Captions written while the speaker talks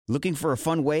Looking for a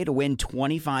fun way to win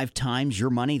 25 times your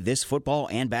money this football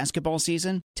and basketball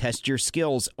season? Test your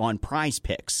skills on Prize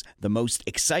Picks, the most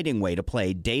exciting way to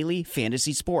play daily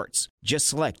fantasy sports. Just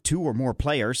select 2 or more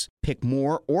players, pick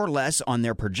more or less on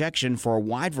their projection for a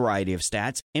wide variety of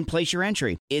stats, and place your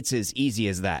entry. It's as easy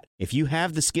as that. If you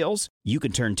have the skills, you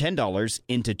can turn $10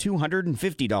 into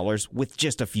 $250 with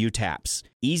just a few taps.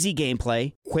 Easy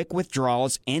gameplay, quick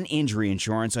withdrawals, and injury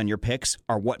insurance on your picks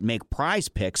are what make Prize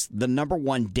Picks the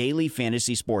 #1 daily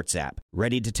fantasy sports app.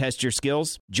 Ready to test your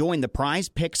skills? Join the Prize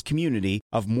Picks community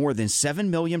of more than 7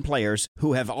 million players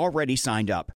who have already signed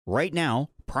up. Right now,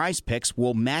 Prize Picks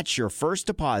will match your first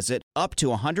deposit up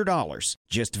to $100.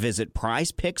 Just visit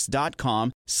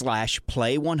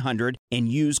prizepicks.com/play100 and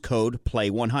use code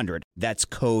play100. That's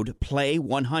code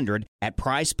play100 at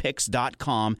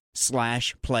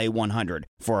prizepicks.com/play100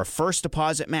 for a first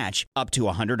deposit match up to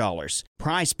 $100.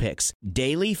 Prize Picks,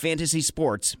 daily fantasy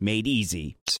sports made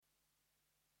easy.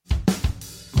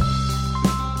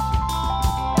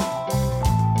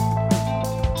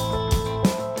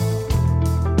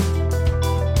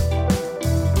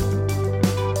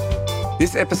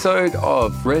 This episode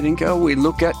of Red Inker, we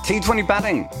look at T20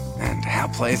 batting and how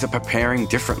players are preparing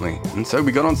differently. And so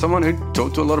we got on someone who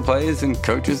talked to a lot of players and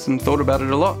coaches and thought about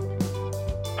it a lot.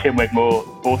 Tim Wigmore,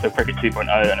 also Cricket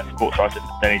 2.0 and a sports writer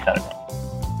for Daily Telegraph.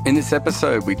 In this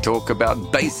episode, we talk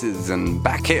about bases and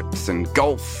back hips and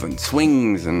golf and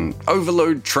swings and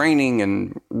overload training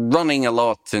and running a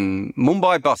lot and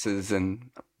Mumbai buses and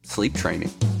sleep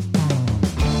training.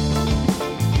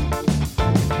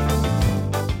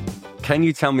 Can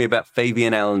you tell me about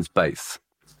Fabian Allen's base?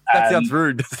 That sounds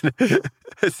rude, doesn't it?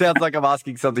 It sounds like I'm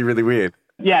asking something really weird.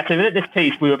 Yeah, so with this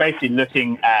piece, we were basically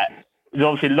looking at, there's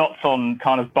obviously lots on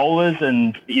kind of bowlers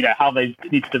and, you know, how they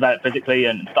need to develop physically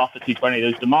and stuff for T20,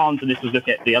 those demands, and this was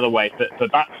looking at the other way for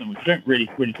batsmen, which we don't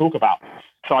really talk about.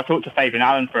 So I talked to Fabian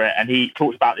Allen for it, and he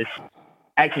talked about this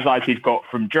exercise he's got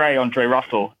from Andre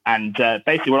Russell, and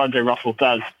basically what Andre Russell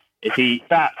does is he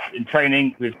bats in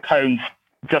training with cones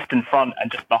just in front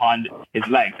and just behind his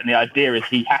legs. And the idea is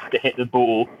he has to hit the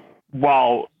ball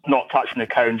while not touching the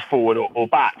cones forward or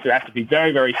back. So he has to be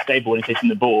very, very stable when he's hitting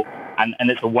the ball. And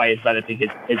it's a way of developing his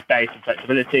base and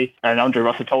flexibility. And Andre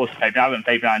Russell told us Fabian Allen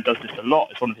does this a lot.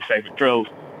 It's one of his favourite drills.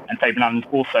 And Fabian Allen's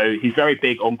also, he's very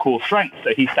big on core strength.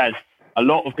 So he says a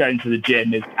lot of going to the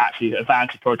gym is actually a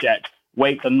vanity project.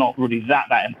 Weights are not really that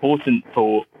important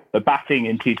for the batting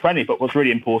in T20, but what's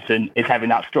really important is having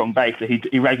that strong base. So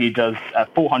he regularly does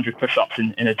 400 push-ups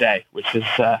in a day, which is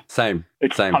same.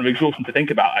 Kind of exhausting to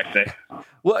think about, actually.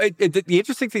 Well, the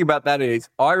interesting thing about that is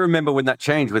I remember when that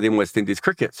changed within West Indies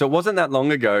cricket. So it wasn't that long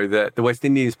ago that the West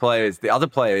Indies players, the other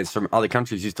players from other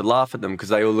countries used to laugh at them because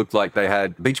they all looked like they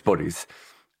had beach bodies.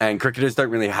 And cricketers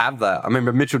don't really have that. I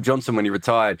remember Mitchell Johnson, when he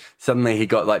retired, suddenly he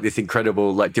got like this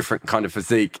incredible, like different kind of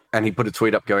physique. And he put a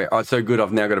tweet up going, "Oh, it's so good,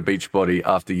 I've now got a beach body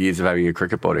after years of having a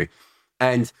cricket body."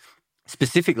 And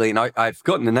specifically, and I've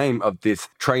forgotten the name of this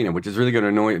trainer, which is really going to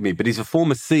annoy me, but he's a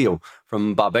former SEAL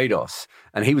from Barbados.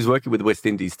 And he was working with the West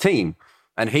Indies team.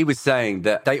 And he was saying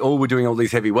that they all were doing all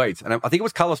these heavy weights. And I think it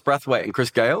was Carlos Brathwaite and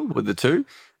Chris Gale were the two.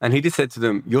 And he just said to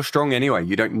them, "You're strong anyway.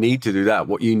 You don't need to do that.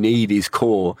 What you need is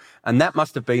core." And that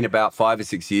must have been about 5 or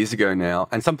 6 years ago now.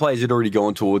 And some players had already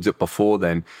gone towards it before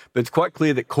then. But it's quite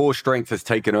clear that core strength has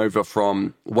taken over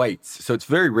from weights. So it's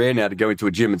very rare now to go into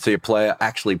a gym and see a player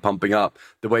actually pumping up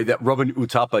the way that Robin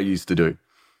Uthappa used to do.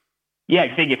 Yeah, I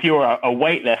think if you were a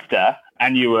weightlifter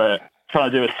and you were trying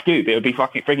to do a scoop, it would be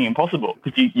fucking freaking impossible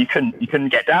because you couldn't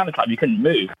get down the time, you couldn't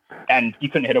move, and you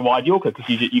couldn't hit a wide Yorker because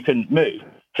you couldn't move.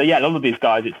 So yeah, a lot of these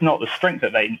guys, it's not the strength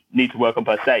that they need to work on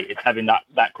per se, it's having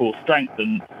that core strength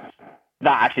and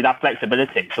that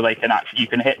flexibility, so they can you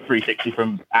can hit 360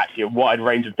 from actually a wide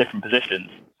range of different positions.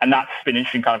 And that's been an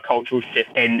interesting kind of cultural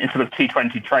shift in sort of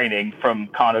T20 training, from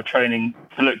kind of training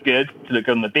to look good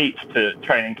on the beach, to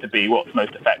training to be what's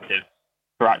most effective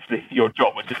for actually your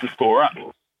job, which is to score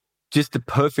runs. Just a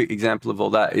perfect example of all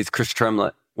that is Chris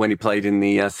Tremlett when he played in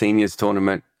the seniors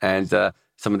tournament, and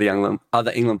some of the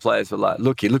other England players were like,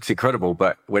 "Look, he looks incredible,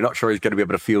 but we're not sure he's going to be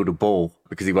able to field a ball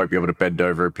because he won't be able to bend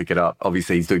over and pick it up."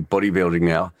 Obviously, he's doing bodybuilding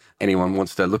now. Anyone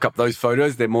wants to look up those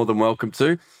photos, they're more than welcome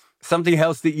to. Something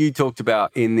else that you talked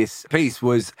about in this piece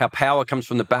was how power comes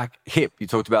from the back hip. You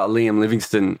talked about a Liam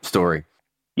Livingstone story.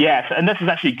 Yes, and this is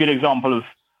actually a good example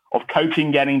of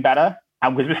coaching getting better,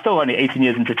 and because we're still only 18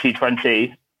 years into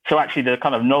T20, so actually the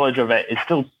kind of knowledge of it is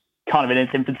still kind of in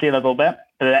its infancy a little bit.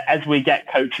 But as we get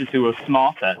coaches who are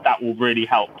smarter, that will really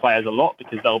help players a lot,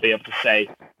 because they'll be able to say,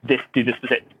 do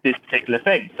this particular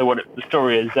thing. So the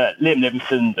story is that Liam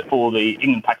Livingstone, before the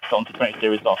England-Pakistan T20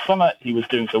 series last summer, he was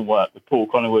doing some work with Paul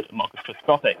Collingwood and Marcus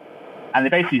Trescothick. And they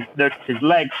basically noticed his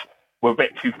legs were a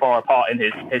bit too far apart in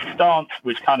his stance,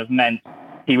 which kind of meant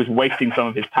he was wasting some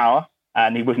of his power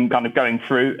and he wasn't kind of going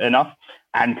through enough.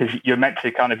 And because you're meant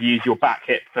to kind of use your back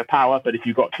hip for power, but if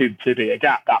you've got too big a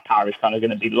gap, that power is kind of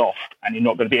going to be lost and you're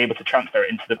not going to be able to transfer it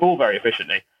into the ball very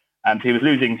efficiently. So he was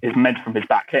losing his momentum from his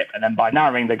back hip. And then by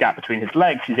narrowing the gap between his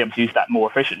legs, he's able to use that more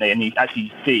efficiently. And you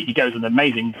actually see he goes on an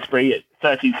amazing spree at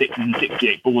 13 sixes and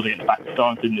 68 balls against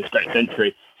Pakistan, including this great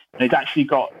century. And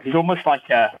he's almost like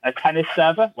a tennis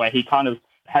server where he kind of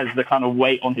has the kind of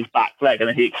weight on his back leg and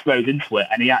then he explodes into it.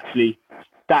 And he actually,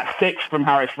 that six from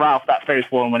Harris Ralph, that famous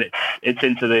one when it's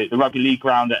into the rugby league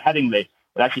ground at Headingley,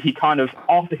 but actually he kind of,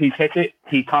 after he's hit it,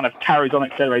 he kind of carries on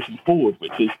acceleration forward,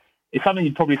 which is something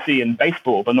you'd probably see in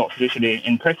baseball, but not traditionally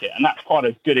in cricket. And that's quite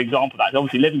a good example of that.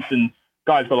 Obviously, Livingston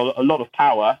guy's got a lot of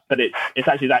power, but it's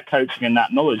actually that coaching and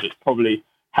that knowledge that's probably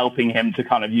helping him to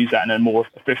kind of use that in a more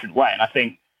efficient way. And I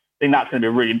think that's going to be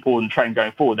a really important trend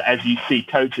going forward, that as you see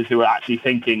coaches who are actually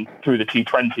thinking through the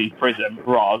T20 prism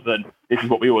rather than this is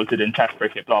what we always did in Test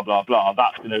cricket, blah, blah, blah,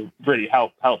 that's going to really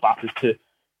help batters to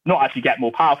not actually get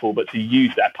more powerful, but to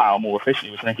use their power more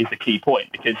efficiently, which I think is the key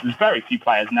point, because there's very few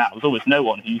players now. There's always no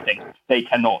one who you think they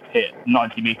cannot hit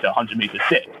 90-metre, 100-metre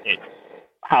six. It's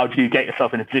how do you get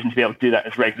yourself in a position to be able to do that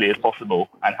as regularly as possible,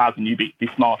 and how can you be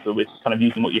smarter with kind of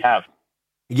using what you have?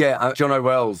 Yeah, John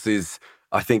O'Wells is,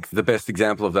 I think, the best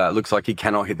example of that. Looks like he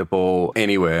cannot hit the ball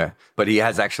anywhere, but he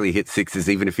has actually hit sixes,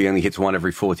 even if he only hits one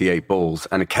every 48 balls.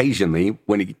 And occasionally,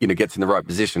 when he gets in the right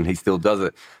position, he still does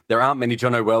it. There aren't many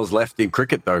John O'Wells left in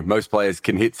cricket, though. Most players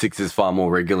can hit sixes far more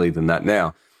regularly than that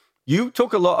now. You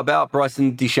talk a lot about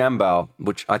Bryson DeChambeau,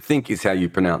 which I think is how you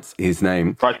pronounce his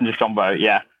name. Bryson DeChambeau,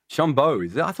 yeah. Chambeau,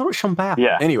 is it? I thought it was Chambao.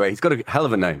 Yeah. Anyway, he's got a hell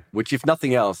of a name, which, if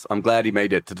nothing else, I'm glad he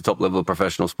made it to the top level of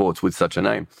professional sports with such a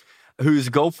name. Who's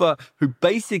a golfer who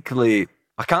basically,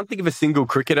 I can't think of a single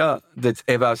cricketer that's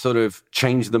ever sort of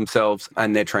changed themselves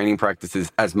and their training practices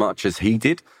as much as he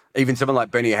did. Even someone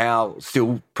like Benny Howe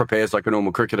still prepares like a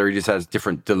normal cricketer. He just has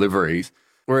different deliveries.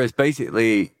 Whereas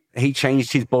basically, he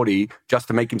changed his body just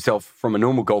to make himself from a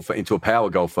normal golfer into a power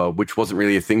golfer, which wasn't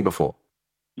really a thing before.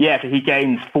 Yeah, so he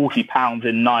gained 40 pounds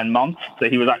in 9 months. So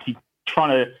he was actually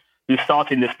he was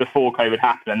starting this before COVID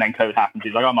happened, and then COVID happened.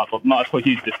 He's like, I might as well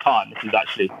use this time. This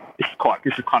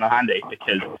is kind of handy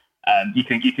because you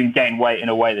can gain weight in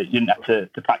a way that you didn't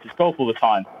have to practice golf all the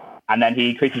time. And then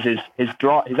he increases his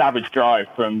average drive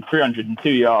from 302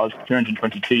 yards to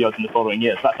 322 yards in the following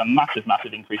year. So that's a massive,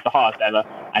 massive increase, the highest ever.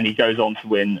 And he goes on to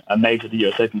win a major of the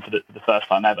US Open for the first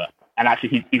time ever. And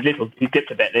actually, he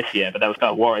dipped a bit this year, but there was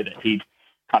kind of worry that he'd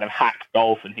kind of hacked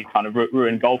golf and he kind of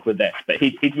ruined golf with this. But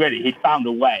he'd found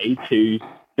a way to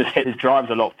just hit his drives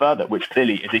a lot further, which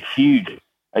clearly is a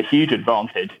huge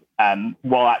advantage.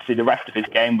 While actually the rest of his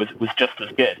game was just as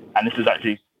good. And this is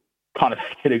actually kind of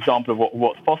a good example of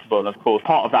what's possible. And of course,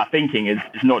 part of that thinking is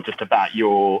not just about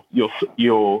your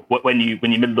when you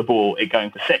middle the ball, it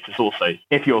going for six. It's also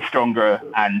if you're stronger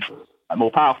and more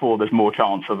powerful, there's more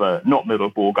chance of a not middle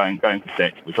ball going for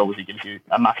six, which obviously gives you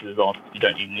a massive advantage. You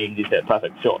don't even need to hit a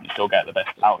perfect shot and you still get the best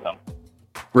outcome.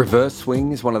 Reverse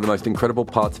swing is one of the most incredible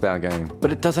parts of our game,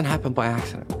 but it doesn't happen by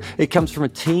accident. It comes from a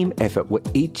team effort where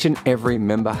each and every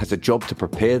member has a job to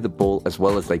prepare the ball as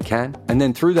well as they can, and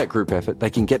then through that group effort, they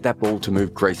can get that ball to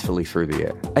move gracefully through the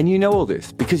air. And you know all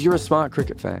this because you're a smart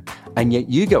cricket fan, and yet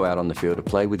you go out on the field to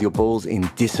play with your balls in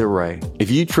disarray.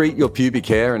 If you treat your pubic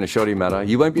hair in a shoddy manner,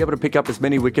 you won't be able to pick up as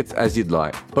many wickets as you'd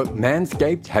like. But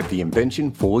Manscaped have the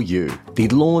invention for you, the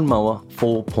Lawnmower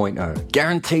 4.0,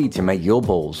 guaranteed to make your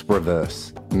balls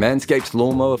reverse. Manscaped's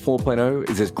Lawnmower 4.0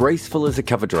 is as graceful as a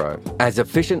cover drive, as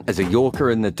efficient as a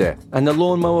Yorker in the depth. And the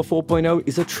Lawnmower 4.0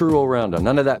 is a true all-rounder,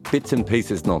 none of that bits and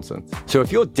pieces nonsense. So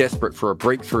if you're desperate for a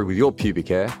breakthrough with your pubic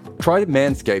hair, try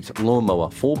Manscaped's Lawnmower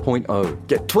 4.0.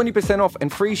 Get 20% off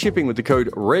and free shipping with the code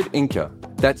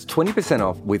REDINKA. That's 20%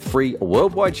 off with free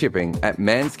worldwide shipping at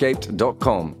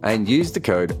manscaped.com and use the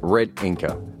code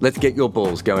REDINKA. Let's get your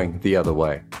balls going the other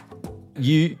way.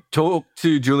 You talked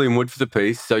to Julian Wood for the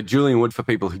piece. So Julian Wood, for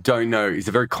people who don't know, is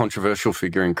a very controversial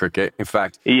figure in cricket. In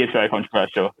fact, he is very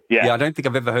controversial. Yeah, I don't think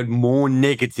I've ever heard more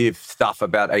negative stuff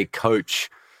about a coach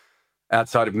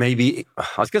outside of maybe, I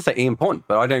was going to say Ian Pont,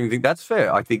 but I don't even think that's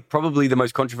fair. I think probably the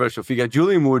most controversial figure,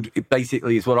 Julian Wood,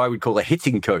 basically is what I would call a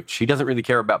hitting coach. He doesn't really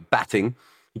care about batting.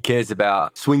 He cares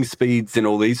about swing speeds and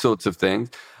all these sorts of things.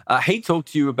 He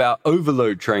talked to you about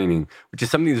overload training, which is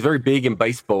something that's very big in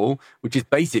baseball, which is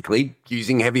basically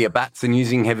using heavier bats and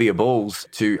using heavier balls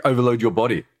to overload your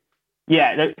body.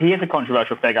 Yeah, he is a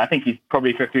controversial figure. I think he's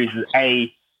probably confused as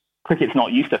cricket's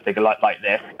not used to a figure like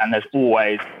this, and there's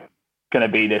always going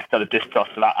to be this sort of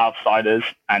distrust about outsiders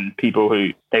and people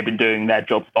who they've been doing their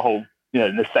jobs the whole,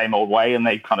 in the same old way, and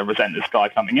they kind of resent this guy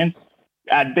coming in.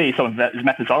 And B, some of his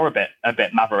methods are a bit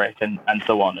maverick and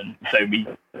so on. And so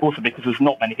also because there's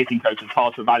not many hitting coaches, it's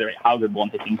hard to evaluate how good one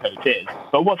hitting coach is.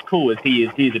 But what's cool is he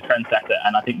is a trendsetter,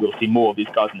 and I think we'll see more of these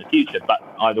guys in the future. But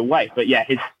either way, but yeah,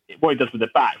 what he does with the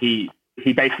bat, he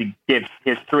basically gives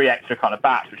his 3 extra kind of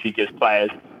bats, which he gives players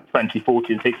 20,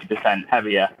 40, and 60%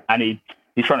 heavier, and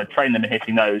he's trying to train them in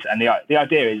hitting those. And the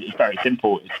idea is very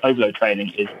simple. It's overload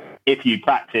training. Is if you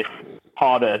practice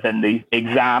harder than the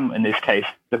exam, in this case,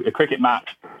 the cricket match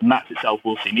itself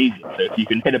will seem easier. So if you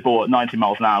can hit a ball at 90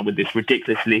 miles an hour with this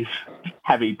ridiculously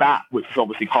heavy bat, which is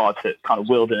obviously hard to kind of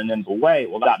wield in a nimble way,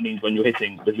 well, that means when you're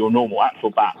hitting with your normal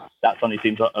actual bat, that suddenly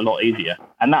seems a lot easier.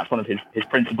 And that's one of his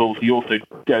principles. He also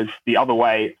goes the other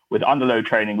way with underload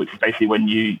training, which is basically when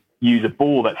you use a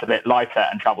ball that's a bit lighter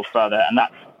and travels further. And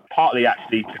that's partly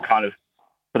actually to kind of,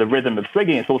 for the rhythm of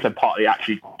swinging, it's also partly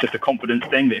actually just a confidence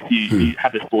thing that if you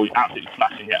have this ball, you're absolutely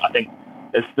smashing it. I think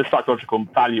the psychological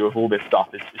value of all this stuff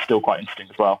is still quite interesting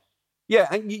as well. Yeah,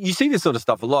 and you see this sort of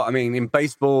stuff a lot. I mean, in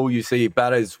baseball, you see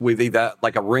batters with either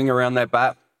like a ring around their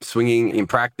bat, swinging in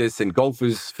practice, and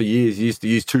golfers for years used to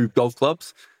use 2 golf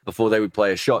clubs before they would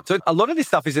play a shot. So a lot of this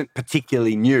stuff isn't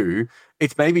particularly new.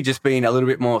 It's maybe just been a little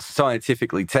bit more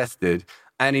scientifically tested.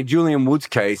 And in Julian Wood's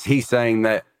case, he's saying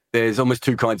that there's almost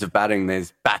 2 kinds of batting.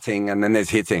 There's batting and then there's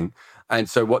hitting. And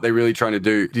so what they're really trying to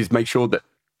do is make sure that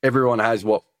everyone has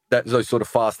those sort of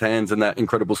fast hands and that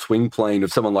incredible swing plane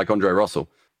of someone like Andre Russell.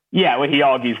 Yeah, well, he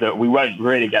argues that we won't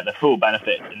really get the full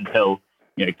benefits until,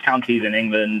 counties in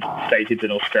England, state teams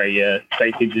in Australia,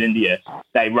 state teams in India,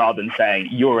 they, rather than saying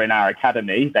you're in our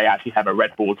academy, they actually have a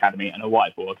red ball academy and a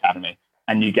white ball academy.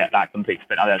 And you get that complete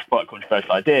spin. That's quite a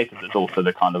controversial idea because there's also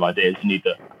the kind of ideas you need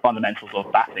the fundamentals of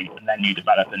batting and then you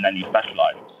develop and then you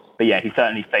specialise. But yeah, he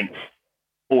certainly thinks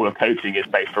all of coaching is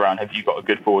based around, have you got a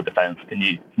good forward defence? Can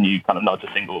you kind of nudge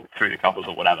a single through the couples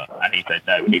or whatever? And he said,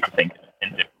 no, we need to think in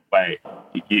a different way.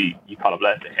 You kind of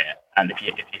learn it here. And if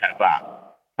you have that,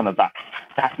 kind of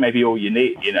that's maybe all you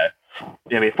need,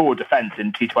 forward defence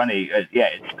in T20,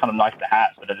 it's kind of nice to have,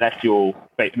 but unless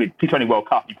T20 World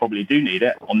Cup, you probably do need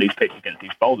it on these pitches against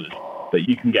these bowlers, but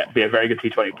you can be a very good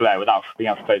T20 player without being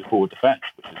able to play the forward defence,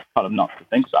 which is kind of nuts to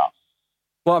think about.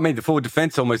 Well, I mean, the forward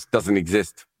defence almost doesn't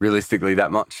exist realistically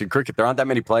that much in cricket. There aren't that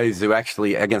many players who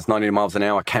actually, against 90 miles an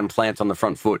hour, can plant on the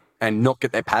front foot and not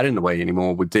get their pad in the way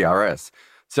anymore with DRS.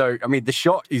 So, I mean, the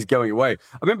shot is going away.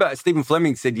 I remember Stephen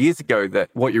Fleming said years ago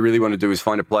that what you really want to do is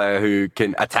find a player who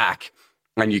can attack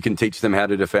and you can teach them how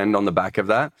to defend on the back of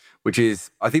that, which is,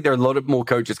 I think there are a lot of more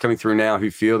coaches coming through now who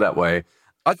feel that way.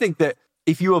 I think that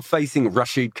if you are facing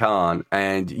Rashid Khan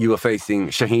and you are facing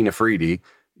Shaheen Afridi,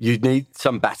 you need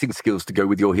some batting skills to go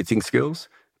with your hitting skills.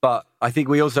 But I think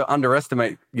we also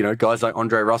underestimate, guys like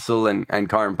Andre Russell and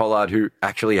Kieran Pollard who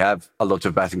actually have a lot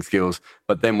of batting skills.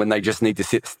 But then when they just need to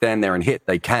stand there and hit,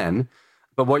 they can.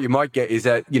 But what you might get is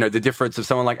that, the difference of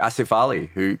someone like Asif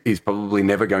Ali, who is probably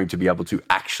never going to be able to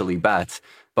actually bat,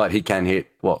 but he can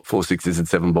hit, 4 sixes and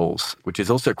 7 balls, which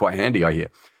is also quite handy, I hear.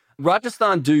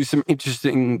 Rajasthan do some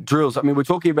interesting drills. I mean, we're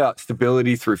talking about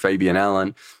stability through Fabian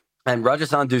Allen. And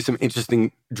Rajasthan do some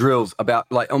interesting drills about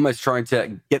almost trying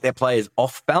to get their players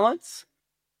off balance.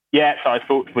 Yeah, so I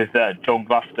talked with John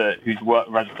Gluster, who's worked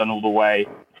with Rajasthan all the way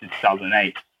since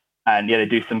 2008. And yeah, they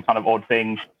do some kind of odd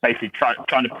things, basically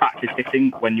trying to practice hitting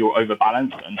when you're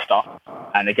overbalanced and stuff.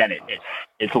 And again,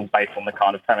 it's all based on the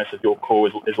kind of premise of your core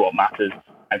is what matters,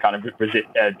 and kind of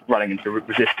running into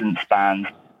resistance bands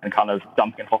and kind of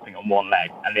jumping and hopping on one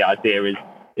leg. And the idea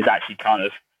is actually kind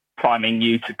of priming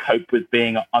you to cope with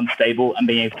being unstable and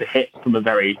being able to hit from a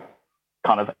very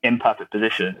kind of imperfect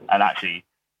position. And actually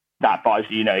that buys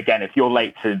you, again, if you're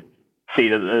late to see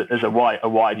that there's a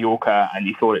wide Yorker and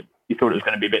you thought it was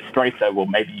going to be a bit straighter, well,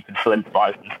 maybe you can still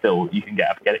improvise and still you can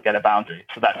get a boundary.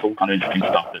 So that's all kind of interesting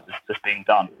stuff that's being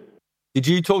done. Did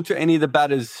you talk to any of the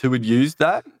batters who would use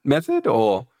that method,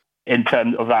 or in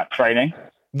terms of that training?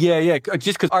 Yeah.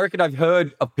 Just because I reckon I've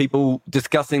heard of people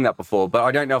discussing that before, but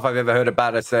I don't know if I've ever heard a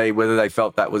batter say whether they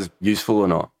felt that was useful or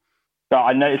not. So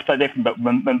I know it's so different, but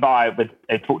Mumbai,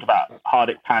 they talked about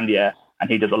Hardik Pandya, and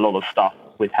he does a lot of stuff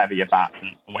with heavier bats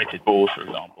and weighted balls, for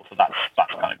example. So that's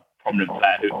kind of a prominent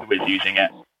player who is using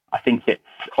it. I think it's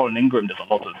Colin Ingram does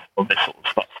a lot of this sort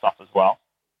of stuff as well.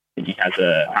 I think he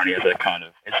apparently has a kind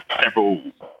of several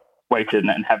weighted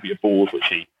and heavier balls, which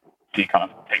he kind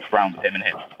of takes around with him and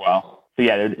hits as well. So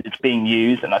yeah, it's being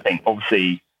used, and I think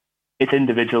obviously it's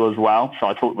individual as well. So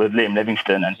I talked with Liam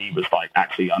Livingston, and he was like,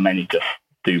 actually, I mainly just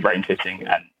do range hitting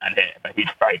and hit, but he's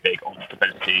very big on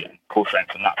stability and core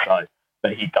strength on that side.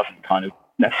 But he doesn't kind of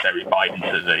necessarily buy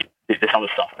into this other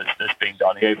stuff that's being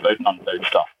done. He overloads and underloads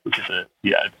stuff, which is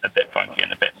a bit funky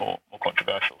and a bit more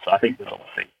controversial. So I think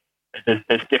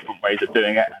there's different ways of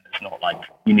doing it, and it's not like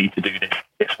you need to do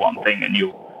this one thing and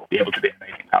you'll be able to be an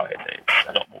amazing power hitter. It's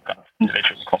a lot more kind of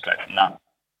individual and complex than that.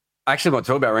 I actually want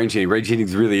to talk about range hitting. Range hitting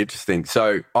is really interesting.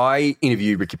 So I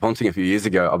interviewed Ricky Ponting a few years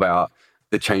ago about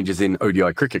the changes in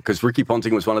ODI cricket, because Ricky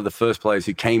Ponting was one of the first players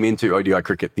who came into ODI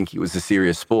cricket thinking it was a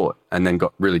serious sport and then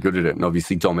got really good at it and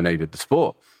obviously dominated the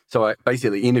sport. So I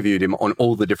basically interviewed him on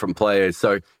all the different players.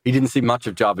 So he didn't see much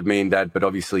of Javed Miandad, but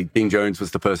obviously Dean Jones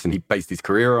was the person he based his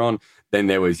career on. Then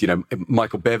there was,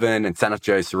 Michael Bevan and Sanath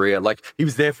Jayasuriya. Like, he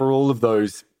was there for all of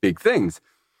those big things.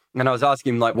 And I was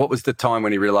asking him, like, what was the time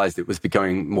when he realized it was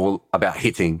becoming more about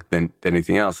hitting than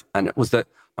anything else? And it was that,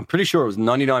 I'm pretty sure it was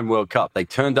 99 World Cup. They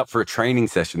turned up for a training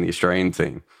session, the Australian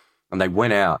team, and they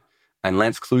went out, and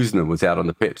Lance Klusener was out on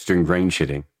the pitch doing range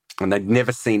hitting. And they'd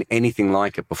never seen anything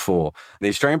like it before. And the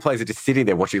Australian players are just sitting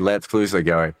there watching Lance Klusener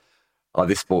going, oh,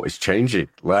 this sport is changing.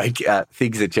 Like,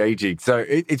 things are changing. So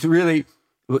it's really,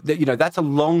 that's a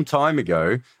long time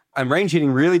ago. And range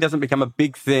hitting really doesn't become a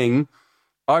big thing.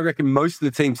 I reckon most of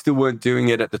the teams still weren't doing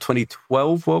it at the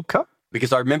 2012 World Cup,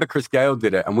 because I remember Chris Gale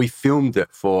did it and we filmed it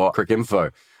for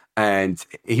Cricinfo. And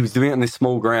he was doing it on this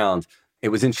small ground. It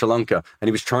was in Sri Lanka, and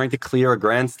he was trying to clear a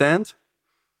grandstand.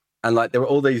 And like, there were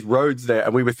all these roads there,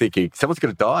 and we were thinking, someone's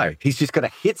going to die. He's just going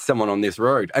to hit someone on this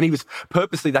road. And he was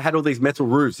purposely, they had all these metal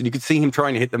roofs, and you could see him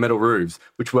trying to hit the metal roofs,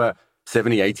 which were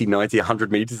 70, 80, 90,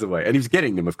 100 meters away. And he was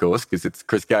getting them, of course, because it's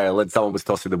Chris Gale, and someone was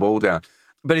tossing the ball down.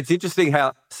 But it's interesting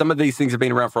how some of these things have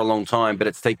been around for a long time, but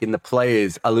it's taken the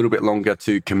players a little bit longer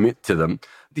to commit to them.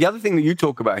 The other thing that you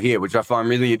talk about here, which I find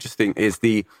really interesting, is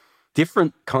the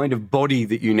different kind of body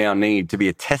that you now need to be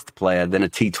a test player than a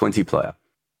T20 player.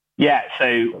 Yeah, so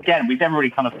again, we've never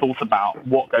really kind of thought about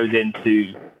what goes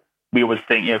into, we always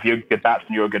think, if you're a good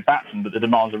batsman, you're a good batsman, but the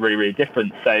demands are really, really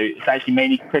different. So it's actually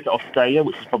mainly Cricket Australia,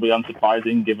 which is probably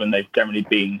unsurprising given they've generally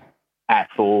been at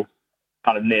or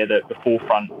kind of near the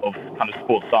forefront of kind of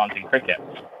sports science in cricket.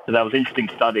 So there was an interesting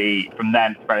study from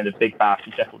them running the Big Bash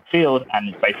in Sheffield Field, and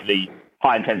it's basically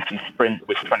high-intensity sprint,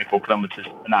 which is 24 kilometres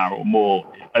an hour or more,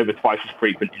 is over twice as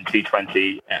frequent in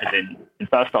T20 as in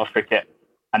first-class cricket.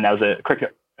 And there was a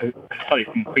study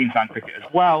from Queensland Cricket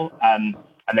as well, and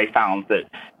they found that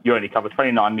you only cover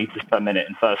 29 metres per minute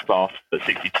in first class, but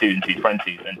 62 in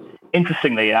T20s. And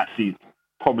interestingly, actually,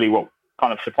 probably what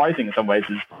kind of surprising in some ways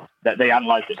is that they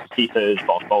analysed it for keepers,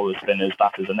 fast bowlers, spinners,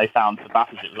 batters, and they found for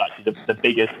batters it was actually the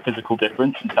biggest physical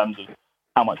difference in terms of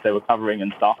how much they were covering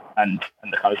and stuff, and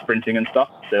the kind of sprinting and stuff.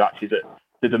 So actually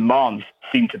the demands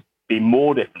seem to be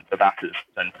more different for batters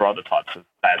than for other types of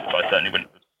players, so I certainly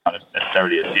wouldn't kind of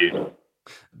necessarily assume.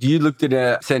 You looked at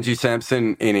a Sanju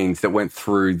Samson innings that went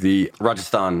through the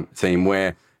Rajasthan team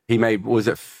where he made, was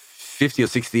it 50 or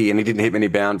 60, and he didn't hit many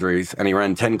boundaries, and he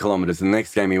ran 10 kilometres. And the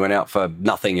next game he went out for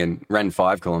nothing and ran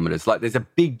 5 kilometres. Like, there's a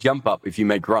big jump up if you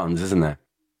make runs, isn't there?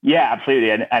 Yeah, absolutely.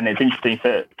 And it's interesting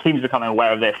for teams becoming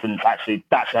aware of this, and actually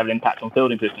that should have an impact on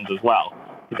fielding positions as well.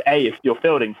 Because if you're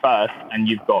fielding first and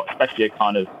you've got especially a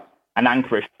kind of an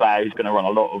anchorish player who's going to run a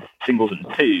lot of singles and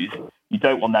twos, you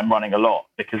don't want them running a lot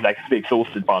because they can be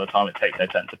exhausted by the time it takes their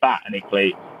turn to bat. And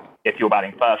equally, if you're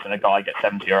batting first and a guy gets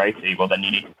 70 or 80, well, then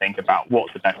you need to think about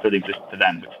what's the best fielding position for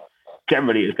them, which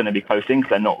generally is going to be close in because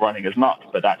they're not running as much.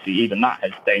 But actually, even that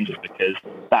is dangerous because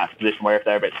that's a position where if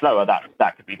they're a bit slower,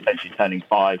 that could be potentially turning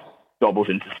 5 doubles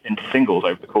into singles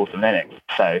over the course of an innings.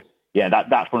 So, yeah,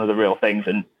 that's one of the real things.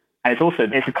 And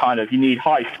it's a kind of, you need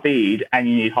high speed and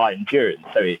you need high endurance.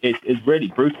 So it's really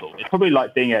brutal. It's probably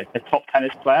like being a top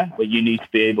tennis player where you need to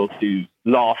be able to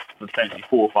last for potentially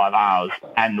 4 or 5 hours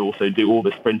and also do all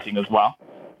the sprinting as well.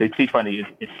 So T20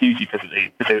 is hugely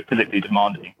physically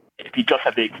demanding. If you just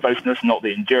have the explosiveness, not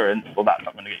the endurance, well, that's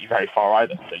not going to get you very far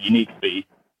either. So you need to be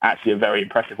actually a very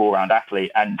impressive all-round athlete.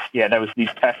 And yeah, there was these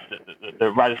tests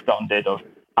that Rajasthan did of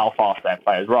how fast their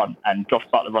players run. And Josh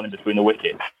Butler running between the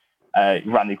wickets,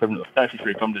 ran the equivalent of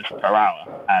 33 kilometres per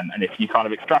hour. And if you kind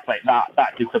of extrapolate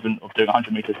that's the equivalent of doing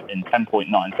 100 metres in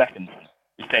 10.9 seconds.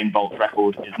 Usain Bolt's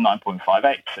record is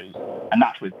 9.58. So, and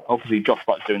that's with, obviously, Josh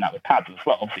Butler's doing that with pads as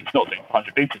well. Obviously, he's not doing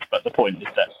 100 metres, but the point is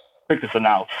that cricketers are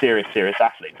now serious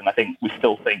athletes. And I think we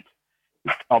still think,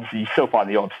 obviously, you still find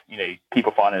the odd,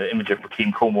 people find an image of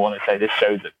Rakeem Cornwall and they say this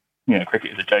shows that,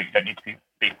 cricket is a joke, you don't need to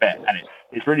be fit. And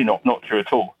it's really not true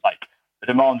at all. Like, the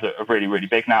demands are really, really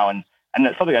big now. And And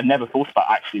that's something I never thought about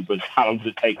actually was how long does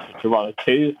it take to run a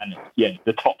 2? And yeah,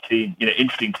 the top team,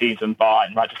 interesting teams, Mumbai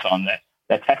and Rajasthan,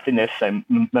 they're testing this. So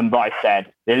Mumbai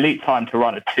said the elite time to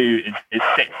run a 2 is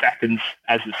 6 seconds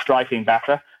as a striking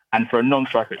batter. And for a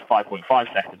non-striker, it's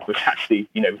 5.5 seconds, which actually,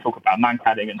 we talk about man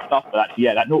padding and stuff, but actually,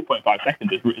 that 0.5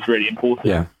 seconds is really important.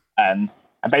 Yeah. And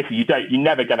basically, you're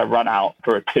never going to run out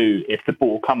for a 2 if the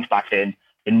ball comes back in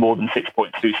more than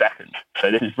 6.2 seconds.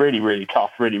 So this is really, really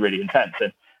tough, really, really intense.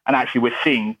 And actually, we're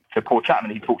seeing, for Paul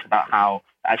Chapman, he talked about how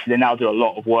actually they now do a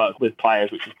lot of work with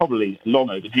players, which is probably long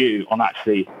overdue, on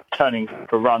actually turning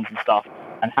for runs and stuff,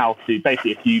 and how to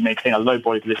basically, if you maintain a low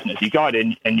body position as you guide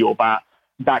in your bat,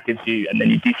 that gives you, and then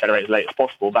you decelerate as late as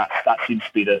possible. That seems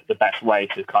to be the best way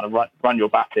to kind of run your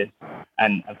bat in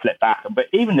and flip back. But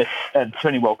even this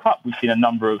T20 World Cup, we've seen a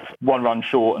number of one run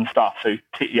short and stuff. So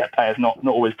players not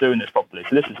always doing this properly.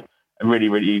 So this is a really,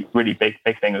 really, really big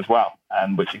thing as well,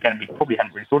 which again we probably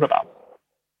hadn't really thought about.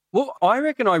 Well, I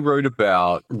reckon I wrote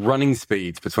about running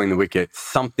speeds between the wickets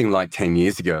something like 10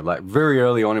 years ago, like very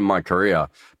early on in my career,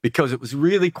 because it was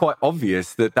really quite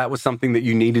obvious that was something that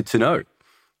you needed to know.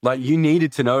 Like, you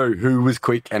needed to know who was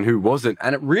quick and who wasn't.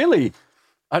 And it really,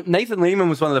 Nathan Lehman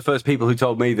was one of the first people who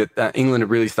told me that England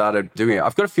had really started doing it.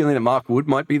 I've got a feeling that Mark Wood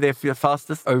might be their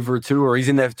fastest over a 2, or he's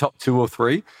in their top 2 or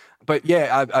 3. But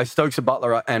yeah, Stokes and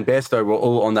Butler and Bairstow were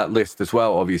all on that list as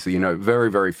well, obviously,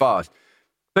 very, very fast.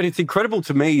 But it's incredible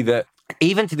to me that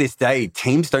even to this day,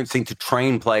 teams don't seem to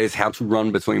train players how to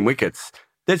run between wickets.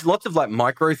 There's lots of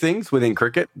micro things within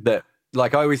cricket that, I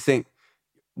always think,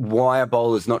 why are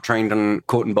bowlers not trained on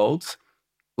caught and bowled?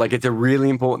 It's a really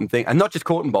important thing. And not just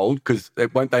caught and bowled, because they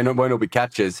won't all be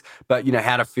catches, but,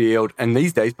 how to field. And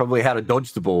these days, probably how to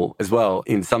dodge the ball as well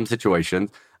in some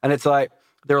situations. And it's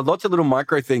there are lots of little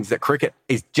micro things that cricket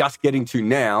is just getting to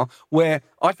now, where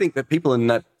I think that people in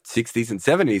the 60s and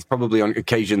 70s probably on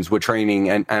occasions were training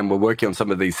and were working on some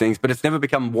of these things, but it's never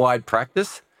become wide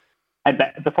practice. And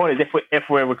the point is, if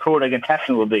we're recording and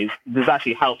testing all of these, this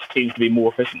actually helps teams to be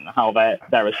more efficient in how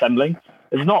they're assembling.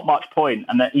 There's not much point,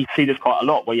 and you see this quite a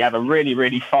lot, where you have a really,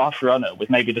 really fast runner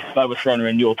with maybe the slowest runner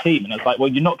in your team, and it's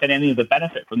you're not getting any of the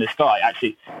benefit from this guy.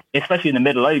 Actually, especially in the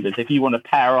middle overs, if you want to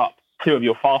pair up 2 of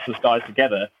your fastest guys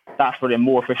together, that's really a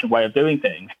more efficient way of doing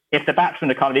things. If the batsmen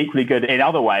are kind of equally good in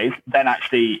other ways, then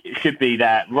actually it should be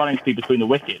their running speed between the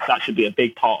wickets. That should be a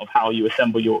big part of how you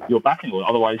assemble your batting order.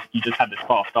 Otherwise, you just have this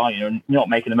fast guy, and you're not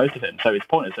making the most of him. So it's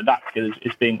pointless. So that skill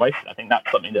is being wasted. I think that's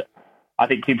something that I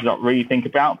think teams don't really think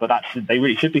about, but they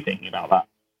really should be thinking about that.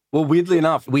 Well, weirdly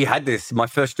enough, we had this. My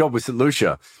first job was St.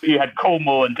 Lucia. You had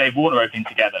Cornwall and Dave Warner opening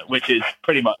together, which is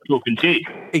pretty much chalk and cheese.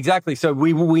 Exactly. So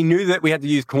we knew that we had to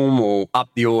use Cornwall up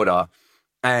the order,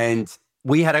 and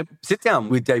we had a sit down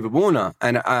with David Warner.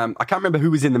 And I can't remember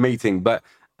who was in the meeting, but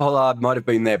Pollard might have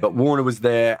been there, but Warner was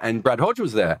there and Brad Hodge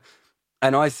was there.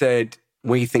 And I said,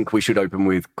 we think we should open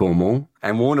with Cornwall.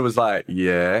 And Warner was like,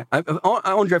 yeah.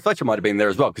 Andre Fletcher might have been there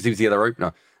as well because he was the other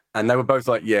opener. And they were both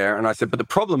like, yeah. And I said, but the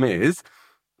problem is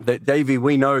that, Davey,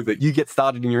 we know that you get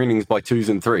started in your innings by 2s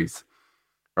and 3s,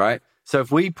 right? So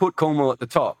if we put Cornwall at the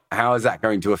top, how is that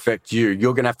going to affect you?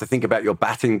 You're going to have to think about your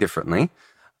batting differently.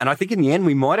 And I think in the end,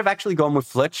 we might have actually gone with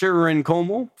Fletcher and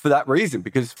Cornwall for that reason,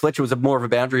 because Fletcher was more of a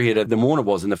boundary hitter than Warner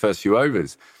was in the first few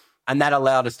overs. And that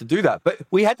allowed us to do that. But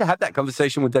we had to have that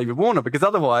conversation with David Warner, because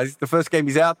otherwise, the first game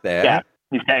he's out there. Yeah,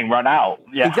 he's getting run out.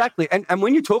 Yeah, exactly. And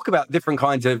when you talk about different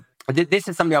kinds of, this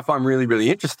is something I find really, really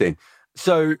interesting.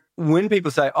 So when people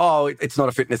say, oh, it's not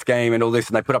a fitness game and all this,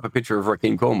 and they put up a picture of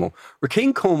Rakeem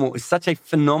Cornwall is such a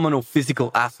phenomenal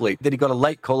physical athlete that he got a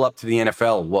late call up to the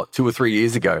NFL, 2 or 3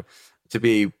 years ago, to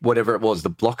be whatever it was, the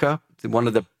blocker, one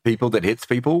of the people that hits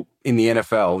people in the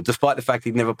NFL, despite the fact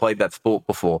he'd never played that sport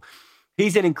before.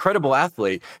 He's an incredible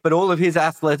athlete, but all of his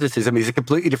athleticism is a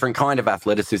completely different kind of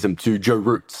athleticism to Joe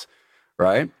Root's,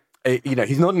 right?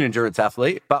 He's not an endurance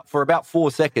athlete, but for about 4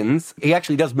 seconds, he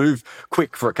actually does move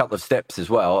quick for a couple of steps as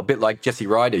well, a bit like Jesse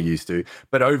Ryder used to.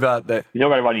 But over the... He's not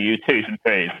going to run you 2s and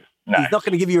 3s. No. He's not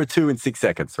going to give you a 2 in 6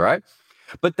 seconds, right?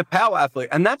 But the power athlete,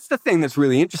 and that's the thing that's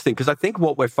really interesting, because I think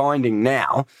what we're finding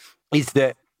now is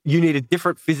that you need a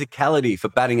different physicality for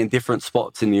batting in different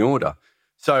spots in the order.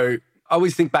 So I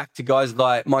always think back to guys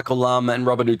like Michael Lum and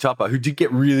Robert Utapa, who did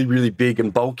get really, really big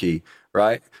and bulky,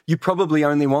 right? You probably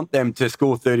only want them to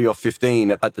score 30 or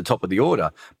 15 at the top of the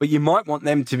order, but you might want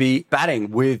them to be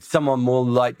batting with someone more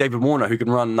like David Warner, who can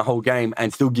run the whole game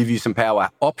and still give you some power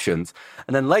options.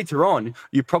 And then later on,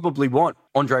 you probably want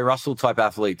Andre Russell type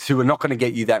athletes who are not going to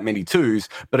get you that many 2s,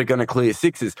 but are going to clear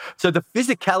 6s. So the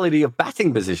physicality of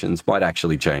batting positions might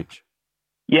actually change.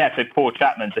 Yeah, so Paul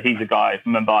Chapman, so he's a guy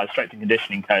from Mumbai, strength and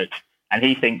conditioning coach. And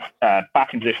he thinks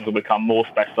batting positions will become more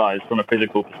specialised from a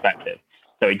physical perspective.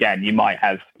 So again, you might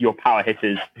have your power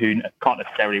hitters who can't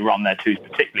necessarily run their twos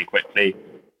particularly quickly.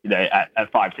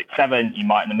 At 5, 6, 7, you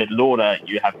might in the middle order,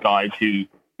 you have guys who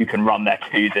can run their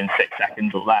twos in 6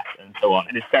 seconds or less and so on.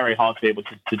 And it's very hard to be able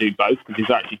to do both because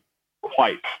there's actually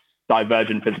quite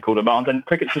divergent physical demands. And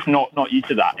cricket's just not used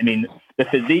to that. I mean, the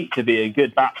physique to be a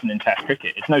good batsman in Test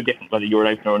cricket, it's no different whether you're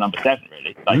an opener or number 7,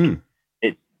 really.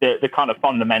 The kind of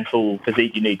fundamental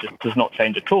physique you need just does not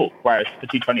change at all. Whereas for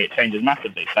T20, it changes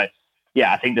massively. So,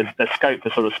 yeah, I think there's scope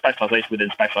for sort of specialisation within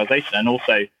specialisation. And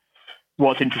also,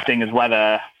 what's interesting is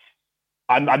whether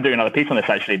I'm doing another piece on this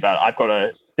actually, but I've got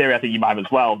a theory I think you might have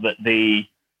as well that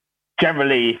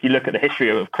generally, if you look at the history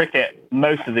of cricket,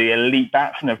 most of the elite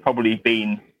batsmen have probably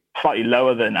been slightly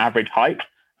lower than average height.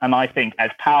 And I think as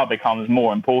power becomes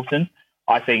more important,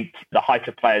 I think the height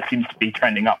of players seems to be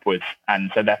trending upwards.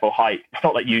 And so therefore height, it's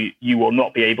not that you will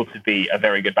not be able to be a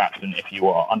very good batsman if you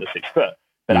are under 6 foot,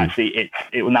 but actually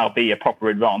it will now be a proper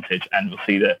advantage. And we'll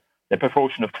see that the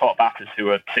proportion of top batters who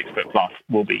are 6 foot plus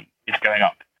is going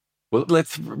up. Well,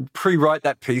 let's pre-write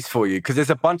that piece for you because there's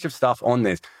a bunch of stuff on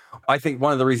this. I think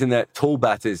one of the reasons that tall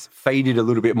batters faded a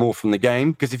little bit more from the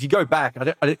game, because if you go back, I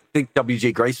don't think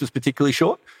W.G. Grace was particularly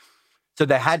short. So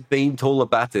there had been taller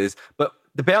batters, but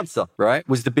the bouncer, right,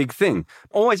 was the big thing.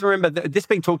 Always remember this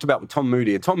being talked about with Tom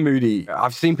Moody. And Tom Moody,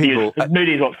 I've seen people...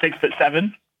 Moody's what,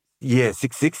 6'7"? Yeah,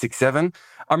 6'6", 6'7".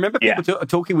 I remember people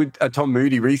talking with Tom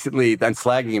Moody recently and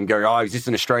slagging him, going, he's just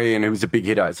an Australian who was a big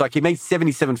hitter. It's like he made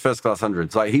 77 first-class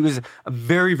hundreds. Like he was a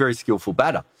very, very skillful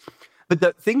batter. But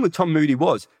the thing with Tom Moody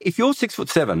was, if you're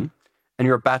 6'7" and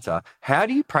you're a batter, how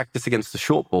do you practice against the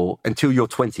short ball until you're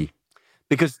 20?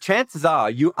 Because chances are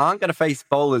you aren't going to face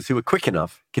bowlers who are quick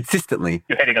enough consistently.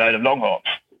 You're hitting a load of long hops.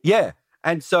 Yeah.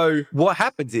 And so what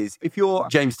happens is, if you're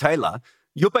James Taylor,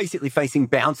 you're basically facing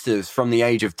bouncers from the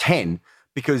age of 10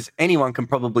 because anyone can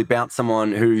probably bounce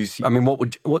someone who's, I mean,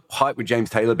 what height would James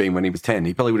Taylor be when he was 10?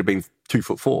 He probably would have been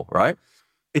 2'4", right?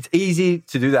 It's easy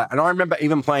to do that. And I remember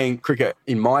even playing cricket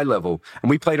in my level, and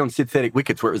we played on synthetic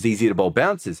wickets where it was easier to bowl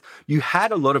bouncers. You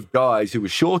had a lot of guys who were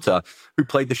shorter who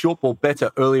played the short ball better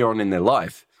earlier on in their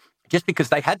life just because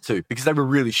they had to, because they were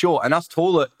really short. And us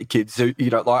taller kids who,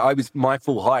 like I was my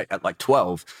full height at like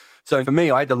 12. So for me,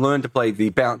 I had to learn to play the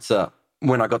bouncer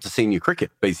when I got to senior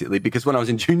cricket, basically, because when I was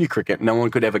in junior cricket, no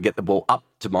one could ever get the ball up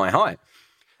to my height.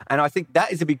 And I think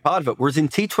that is a big part of it. Whereas in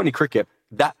T20 cricket,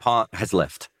 that part has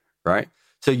left, right?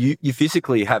 So you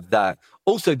physically have that.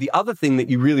 Also, the other thing that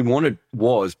you really wanted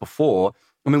was before,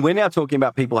 I mean, we're now talking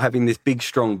about people having this big,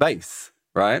 strong base,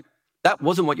 right? That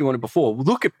wasn't what you wanted before.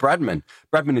 Look at Bradman.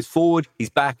 Bradman is forward,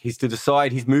 he's back, he's to the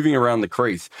side, he's moving around the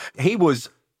crease. He was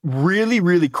really,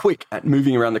 really quick at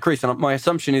moving around the crease. And my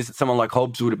assumption is that someone like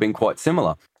Hobbs would have been quite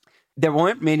similar. There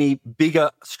weren't many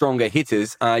bigger, stronger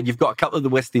hitters. You've got a couple of the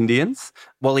West Indians.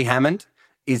 Wally Hammond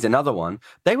is another one.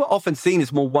 They were often seen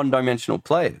as more one-dimensional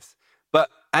players. But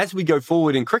as we go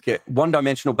forward in cricket,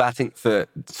 one-dimensional batting for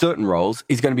certain roles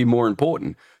is going to be more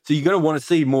important. So you're going to want to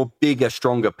see more bigger,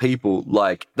 stronger people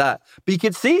like that. But you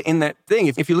can see it in that thing.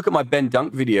 If you look at my Ben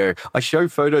Dunk video, I show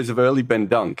photos of early Ben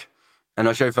Dunk and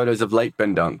I show photos of late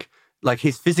Ben Dunk. Like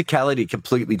his physicality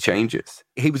completely changes.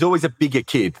 He was always a bigger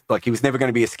kid. Like he was never going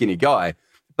to be a skinny guy.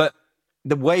 But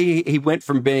the way he went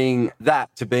from being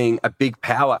that to being a big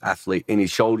power athlete in his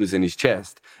shoulders and his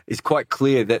chest is quite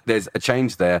clear that there's a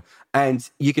change there. And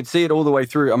you can see it all the way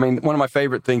through. I mean, one of my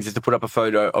favorite things is to put up a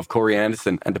photo of Corey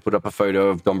Anderson and to put up a photo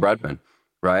of Don Bradman,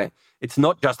 right? It's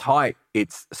not just height,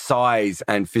 it's size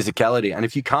and physicality. And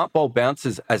if you can't bowl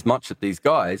bouncers as much as these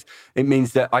guys, it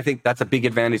means that I think that's a big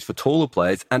advantage for taller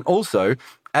players. And also,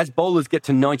 as bowlers get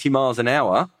to 90 miles an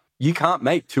hour, you can't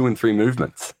make 2 and 3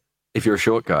 movements if you're a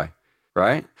short guy.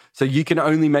 Right? So you can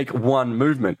only make one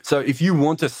movement. So if you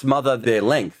want to smother their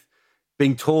length,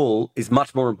 being tall is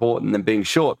much more important than being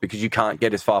short because you can't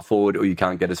get as far forward or you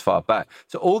can't get as far back.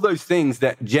 So all those things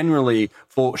that generally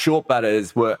for short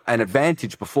batters were an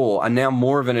advantage before are now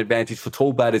more of an advantage for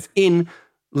tall batters in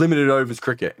limited overs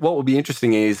cricket. What will be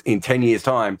interesting is in 10 years'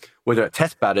 time, whether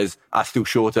test batters are still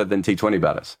shorter than T20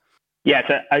 batters. Yeah,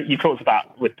 so you talked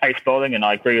about with pace bowling, and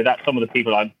I agree with that. Some of the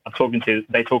people I'm talking to,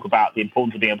 they talk about the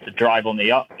importance of being able to drive on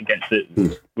the up against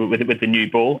with the new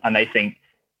ball, and they think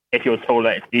if you're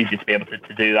taller, it's easier to be able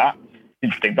to do that.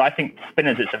 Interesting. But I think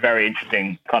spinners, it's a very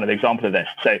interesting kind of example of this.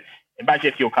 So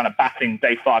imagine if you're kind of batting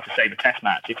day 5 to save a test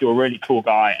match. If you're a really tall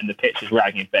guy and the pitch is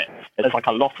ragging a bit, there's like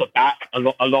a lot of back, a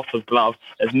lot of glove.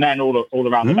 There's men all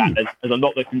around the bat. There's a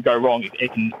lot that can go wrong.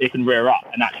 It can rear up,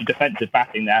 and actually defensive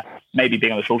batting there, maybe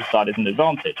being on the shorter side is an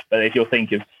advantage. But if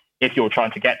you're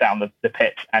trying to get down the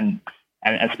pitch and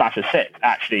and smash a six.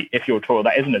 Actually, if you're tall,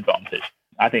 that is an advantage.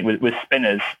 I think with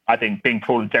spinners, I think being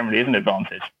taller generally is an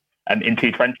advantage in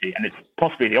T20, and it's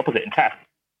possibly the opposite in Test.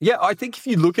 Yeah, I think if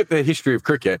you look at the history of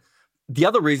cricket, the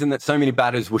other reason that so many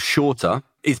batters were shorter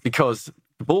is because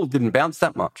the ball didn't bounce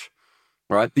that much,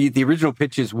 right? The original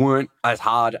pitches weren't as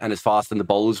hard and as fast, and the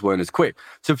bowlers weren't as quick.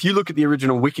 So if you look at the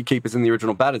original wicket keepers and the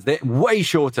original batters, they're way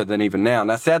shorter than even now.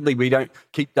 Now, sadly, we don't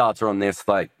keep data on this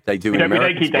like they do in American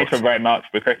We don't keep sports. data very much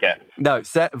with cricket. No,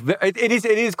 it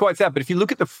is quite sad. But if you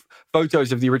look at the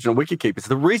photos of the original wicket keepers,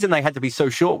 the reason they had to be so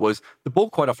short was the ball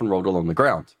quite often rolled along the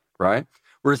ground, right?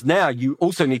 Whereas now you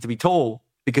also need to be tall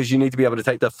because you need to be able to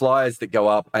take the flyers that go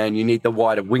up, and you need the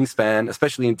wider wingspan,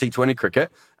 especially in T20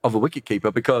 cricket, of a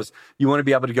wicketkeeper, because you want to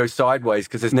be able to go sideways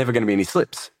because there's never going to be any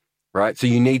slips, right? So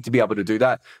you need to be able to do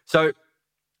that. So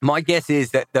my guess is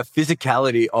that the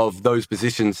physicality of those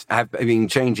positions have been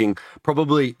changing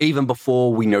probably even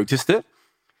before we noticed it.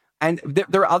 And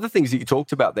there are other things that you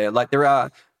talked about there. Like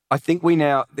I think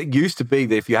it used to be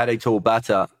that if you had a tall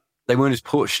batter, they weren't as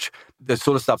pushed, the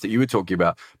sort of stuff that you were talking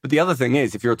about. But the other thing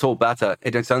is, if you're a tall batter,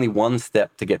 it's only one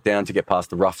step to get down to get past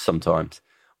the rough sometimes,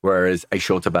 whereas a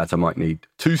shorter batter might need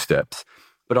 2 steps.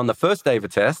 But on the first day of a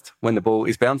test, when the ball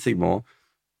is bouncing more,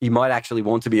 you might actually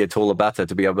want to be a taller batter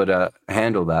to be able to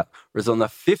handle that. Whereas on the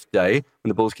 5th day, when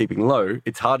the ball's keeping low,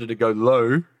 it's harder to go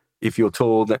low if you're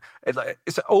tall.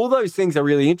 So all those things are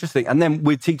really interesting. And then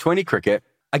with T20 cricket,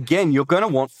 again, you're going to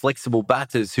want flexible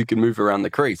batters who can move around the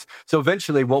crease. So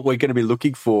eventually what we're going to be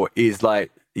looking for is like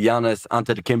Giannis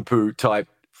Antetokounmpo type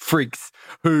freaks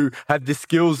who have the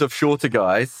skills of shorter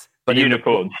guys. But the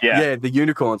unicorns, Yeah, the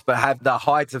unicorns, but have the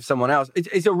heights of someone else.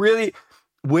 It's a really,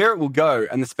 where it will go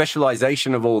and the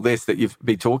specialization of all this that you've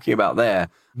been talking about there,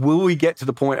 will we get to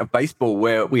the point of baseball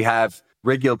where we have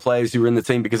regular players who are in the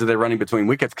team because of their running between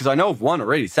wickets? Because I know of one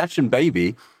already, Sachin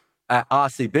Baby, at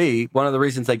RCB, one of the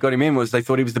reasons they got him in was they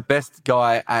thought he was the best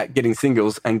guy at getting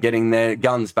singles and getting their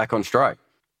guns back on strike.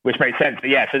 Which makes sense. But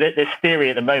yeah, so this theory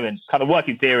at the moment, kind of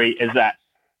working theory, is that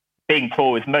being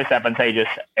tall is most advantageous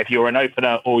if you're an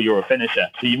opener or you're a finisher.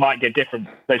 So you might get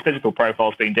those physical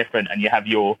profiles being different, and you have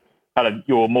your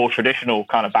more traditional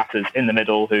kind of batters in the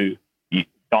middle who you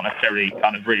not necessarily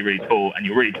kind of really, really tall, and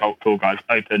your really tall guys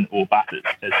open or batters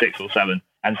at 6 or 7.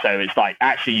 And so it's like,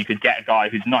 actually, you could get a guy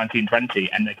who's 19,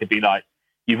 20, and they could be like,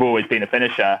 you've always been a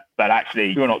finisher, but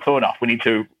actually, you're not tall enough. We need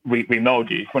to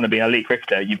remold you. If you want to be an elite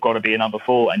cricketer, you've got to be a number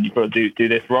 4, and you've got to do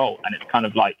this role. And it's kind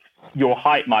of like your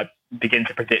height might begin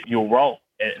to predict your role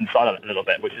inside of it a little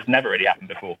bit, which has never really happened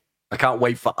before. I can't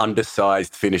wait for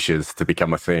undersized finishers to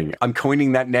become a thing. I'm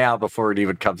coining that now before it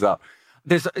even comes up.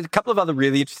 There's a couple of other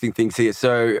really interesting things here.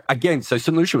 So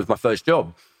St. Lucia was my first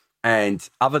job. And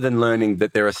other than learning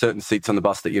that there are certain seats on the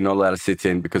bus that you're not allowed to sit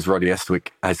in because Roddy Estwick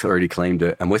has already claimed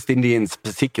it, and West Indians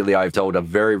particularly, I've told, are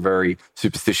very, very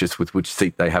superstitious with which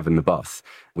seat they have in the bus,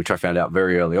 which I found out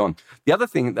very early on. The other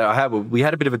thing that I had, we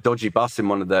had a bit of a dodgy bus in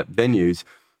one of the venues,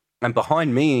 and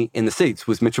behind me in the seats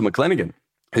was Mitchell McClenaghan,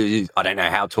 who, I don't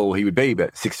know how tall he would be,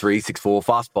 but 6'3", 6'4",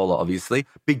 fast bowler, obviously.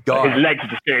 Big guy. His legs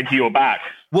just go into your back.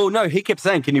 Well, no, he kept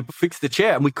saying, can you fix the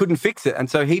chair? And we couldn't fix it. And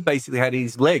so he basically had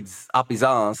his legs up his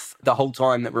ass the whole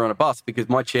time that we were on a bus because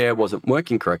my chair wasn't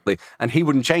working correctly. And he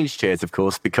wouldn't change chairs, of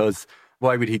course, because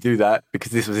why would he do that?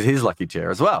 Because this was his lucky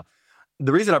chair as well.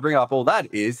 The reason I bring up all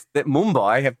that is that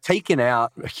Mumbai have taken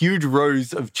out huge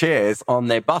rows of chairs on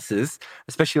their buses,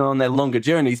 especially on their longer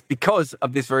journeys, because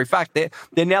of this very fact.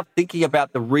 They're now thinking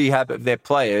about the rehab of their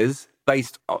players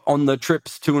based on the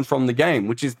trips to and from the game,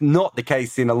 which is not the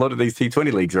case in a lot of these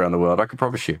T20 leagues around the world, I can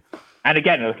promise you. And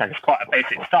again, it's quite a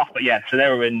basic stuff, but yeah, so they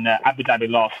were in Abu Dhabi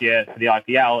last year for the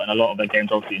IPL, and a lot of their games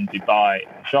obviously in Dubai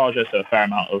and Sharjah, so a fair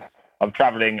amount of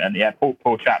travelling. And yeah,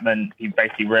 Paul Chapman, he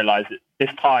basically realised that this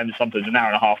time, sometimes an hour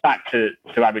and a half back to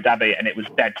Abu Dhabi, and it was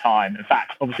dead time. In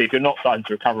fact, obviously, if you're not starting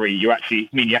to recovery, you have to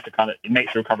it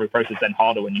makes the recovery process then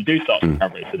harder when you do start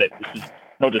recovery. So that this was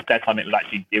not just dead time,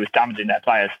 it was damaging their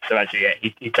players. So actually, yeah,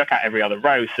 he took out every other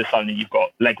row, so suddenly you've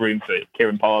got leg room for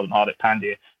Kieran Pal and Hardik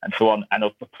Pandya and so on. And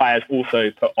the players also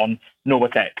put on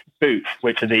Normatec boots,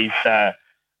 which are these,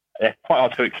 they're quite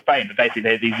hard to explain, but basically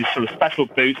they're these sort of special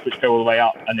boots which go all the way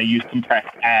up, and they use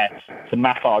compressed air to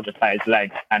massage a player's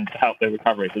legs and to help their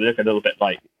recovery. So they look a little bit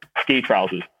like ski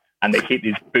trousers, and they keep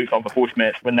these boots on for 40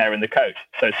 minutes when they're in the coach.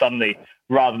 So suddenly,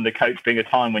 rather than the coach being a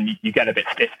time when you get a bit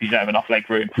stiff because you don't have enough leg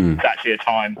room, it's actually a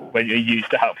time when you're used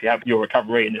to help you have your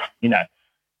recovery. And it's,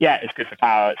 it's good for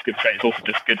power, it's good for strength, it's also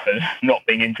just good for not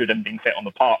being injured and being fit on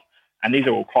the park. And these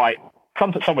are all quite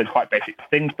some ways quite basic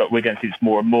things, but we're going to see this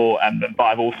more and more. But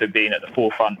I've also been at the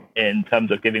forefront in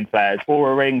terms of giving players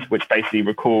Oura rings, which basically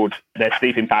record their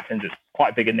sleeping patterns. It's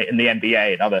quite big in the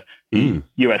NBA and other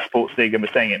US sports league, and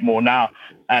we're seeing it more now.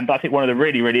 But I think one of the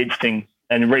really, really interesting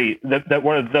and really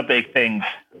one of the big things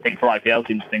I think for IPL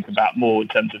teams to think about more in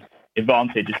terms of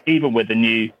advantage is even with the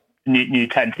new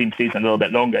 10-team season a little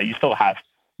bit longer, you still have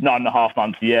 9.5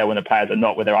 months a year when the players are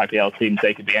not with their IPL teams.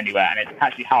 They could be anywhere, and it's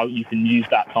actually how you can use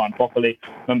that time properly.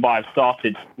 Mumbai have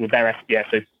started with their SBS,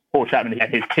 so Paul Chapman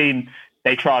and his team,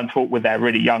 they try and talk with their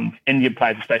really young Indian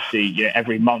players, especially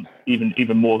every month,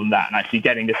 even more than that, and actually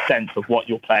getting a sense of what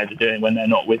your players are doing when they're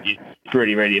not with you is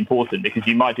really, really important, because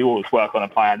you might do all this work on a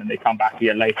player and then they come back a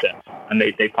year later and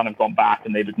they've kind of gone back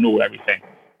and they've ignored everything.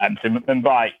 So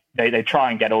Mumbai, they try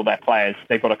and get all their players.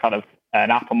 They've got a kind of an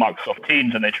app on Microsoft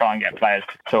Teams, and they try and get players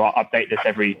to update this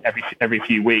every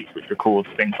few weeks, which records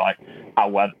things like how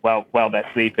well they're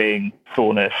sleeping,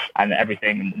 soreness, and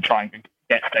everything, and try and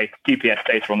get GPS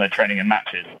data on their training and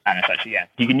matches. And it's actually,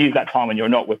 you can use that time when you're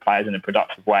not with players in a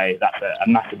productive way. That's a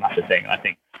massive, massive thing. And I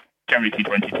think generally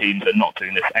T20 teams are not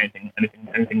doing this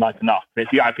anything like enough. But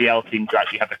it's the IPL teams who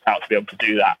actually have the clout to be able to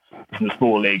do that. In the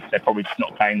small leagues, they're probably just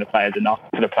not paying the players enough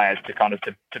for the players to kind of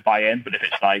to buy in. But if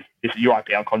it's like, your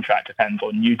IPL contract depends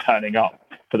on you turning up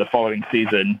for the following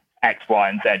season, X, Y,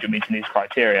 and Z, you're meeting these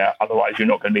criteria, otherwise you're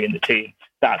not going to be in the team.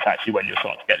 That's actually when you'll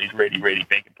start to get these really, really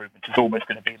big improvements. It's almost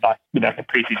going to be like a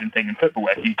pre-season thing in football,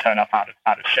 where if you turn up out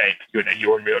of shape,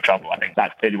 you're in real trouble. I think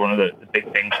that's clearly one of the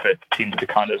big things for teams to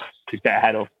kind of to get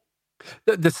ahead of.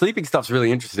 The sleeping stuff's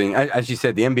really interesting. As you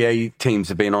said, the NBA teams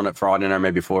have been on it for, I don't know,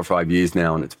 maybe 4 or 5 years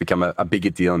now, and it's become a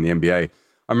bigger deal in the NBA.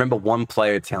 I remember one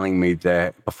player telling me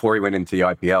that before he went into the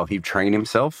IPL, he'd train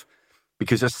himself,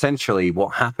 because essentially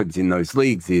what happens in those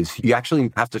leagues is you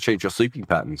actually have to change your sleeping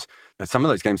patterns. Now, some of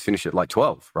those games finish at like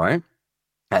 12, right?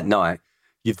 At night.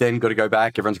 You've then got to go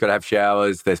back. Everyone's got to have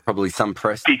showers. There's probably some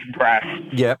press. Decompress.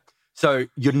 Yeah. So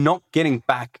you're not getting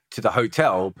back to the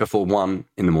hotel before 1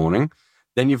 a.m.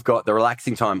 Then you've got the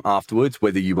relaxing time afterwards,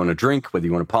 whether you want to drink, whether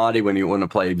you want to party, whether you want to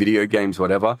play video games,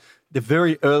 whatever. The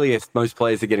very earliest most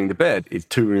players are getting to bed is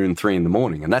 2 and 3 in the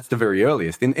morning, and that's the very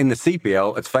earliest. In the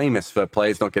CPL, it's famous for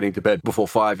players not getting to bed before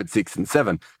 5 and 6 and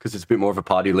 7, because it's a bit more of a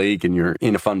party league and you're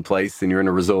in a fun place and you're in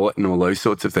a resort and all those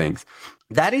sorts of things.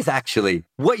 That is actually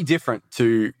way different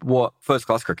to what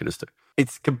first-class cricketers do.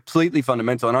 It's completely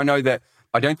fundamental, and I know that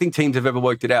I don't think teams have ever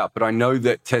worked it out, but I know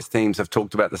that test teams have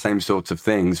talked about the same sorts of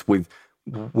things with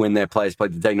when their players play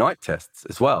the day-night tests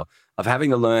as well, of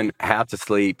having to learn how to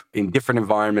sleep in different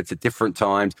environments at different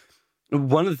times.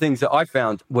 One of the things that I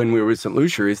found when we were with St.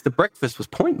 Lucia is the breakfast was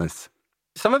pointless.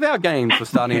 Some of our games were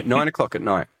starting at 9 o'clock at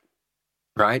night,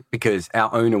 right? Because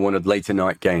our owner wanted later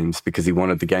night games because he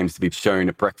wanted the games to be shown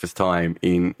at breakfast time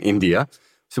in India.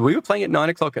 So we were playing at 9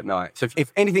 o'clock at night. So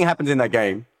if anything happens in that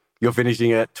game, you're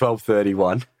finishing at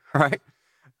 12:31, right?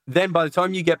 Then by the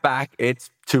time you get back, it's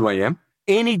 2 a.m.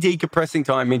 Any decompressing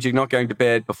time means you're not going to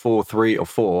bed before 3 or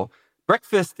 4.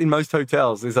 Breakfast in most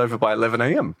hotels is over by 11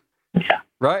 a.m. Yeah.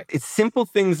 Right? It's simple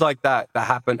things like that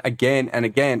happen again and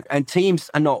again. And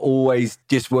teams are not always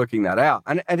just working that out.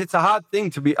 And it's a hard thing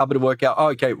to be able to work out,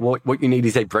 what you need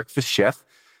is a breakfast chef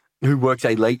who works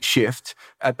a late shift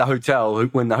at the hotel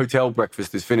when the hotel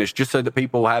breakfast is finished, just so that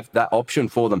people have that option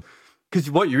for them. Because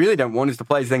what you really don't want is the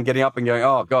players then getting up and going,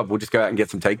 oh, God, we'll just go out and get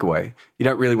some takeaway. You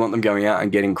don't really want them going out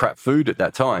and getting crap food at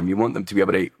that time. You want them to be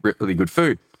able to eat really good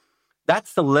food.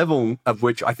 That's the level of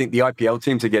which I think the IPL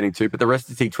teams are getting to, but the rest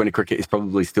of T20 cricket is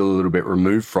probably still a little bit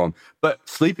removed from. But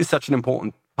sleep is such an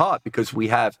important part, because we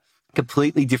have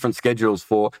completely different schedules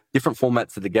for different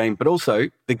formats of the game, but also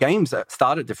the games that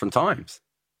start at different times.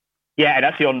 Yeah, and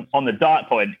actually on the diet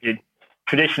point,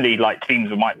 traditionally, like, teams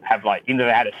might have, like, even though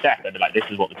they had a set, they'd be like, this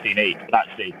is what the team eats. But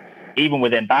actually, even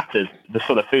within batters, the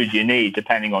sort of foods you need,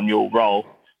 depending on your role,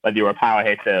 whether you're a power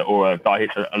hitter or a guy who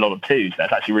hits a lot of twos,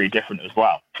 that's actually really different as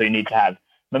well. So you need to have,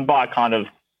 Mumbai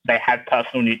they had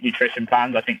personal nutrition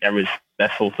plans. I think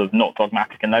they're sort of not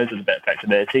dogmatic in those. There's a bit of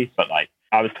flexibility. But, like,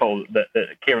 I was told that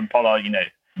Kieran Pollard,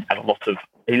 has a lot of,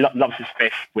 he loves his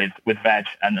fish with veg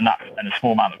and a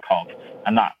small amount of carbs,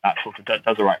 and that sort of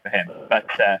does all right for him. But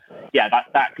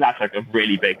that's like a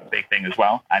really big thing as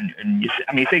well. And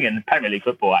you think in Premier League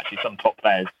football, actually, some top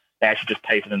players, they actually just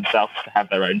pay for themselves to have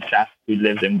their own chef who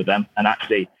lives in with them. And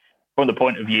actually, from the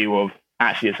point of view of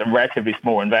actually, it's a relatively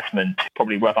small investment,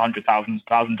 probably worth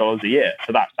 $100,000 a year.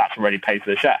 So that's already paid for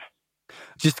the chef.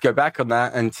 Just to go back on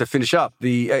that and to finish up,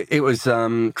 it was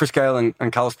Chris Gale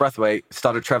and Carlos Brathwaite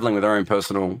started traveling with their own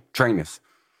personal trainers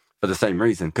for the same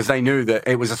reason, because they knew that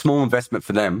it was a small investment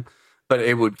for them, but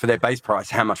it would, for their base price,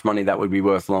 how much money that would be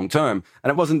worth long term.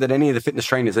 And it wasn't that any of the fitness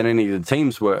trainers and any of the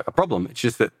teams were a problem. It's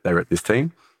just that they're at this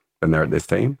team, then they're at this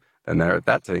team, then they're at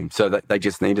that team. So they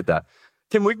just needed that.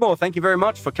 Tim Wigmore, thank you very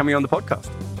much for coming on the podcast.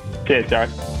 Cheers, Jared.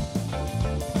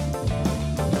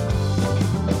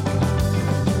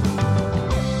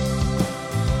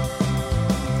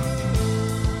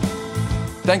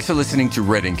 Thanks for listening to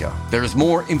Red Inker. There is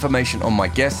more information on my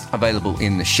guests available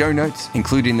in the show notes,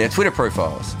 including their Twitter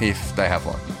profiles, if they have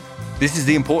one. This is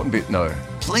the important bit, though.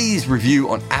 Please review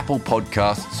on Apple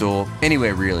Podcasts or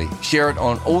anywhere really. Share it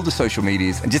on all the social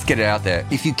medias and just get it out there.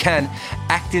 If you can,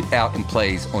 act it out in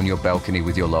plays on your balcony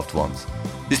with your loved ones.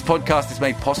 This podcast is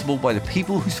made possible by the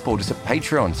people who support us at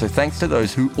Patreon, so thanks to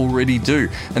those who already do.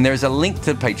 And there is a link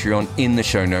to Patreon in the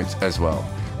show notes as well.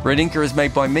 Red Inker is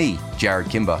made by me, Jared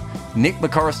Kimber. Nick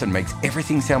McCorriston makes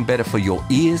everything sound better for your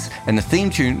ears, and the theme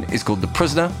tune is called The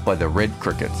Prisoner by the Red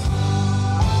Crickets.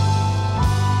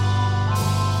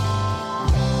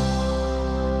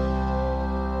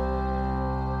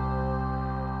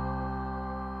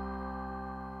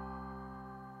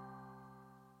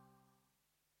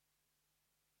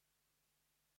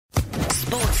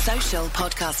 Sports Social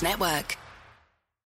Podcast Network.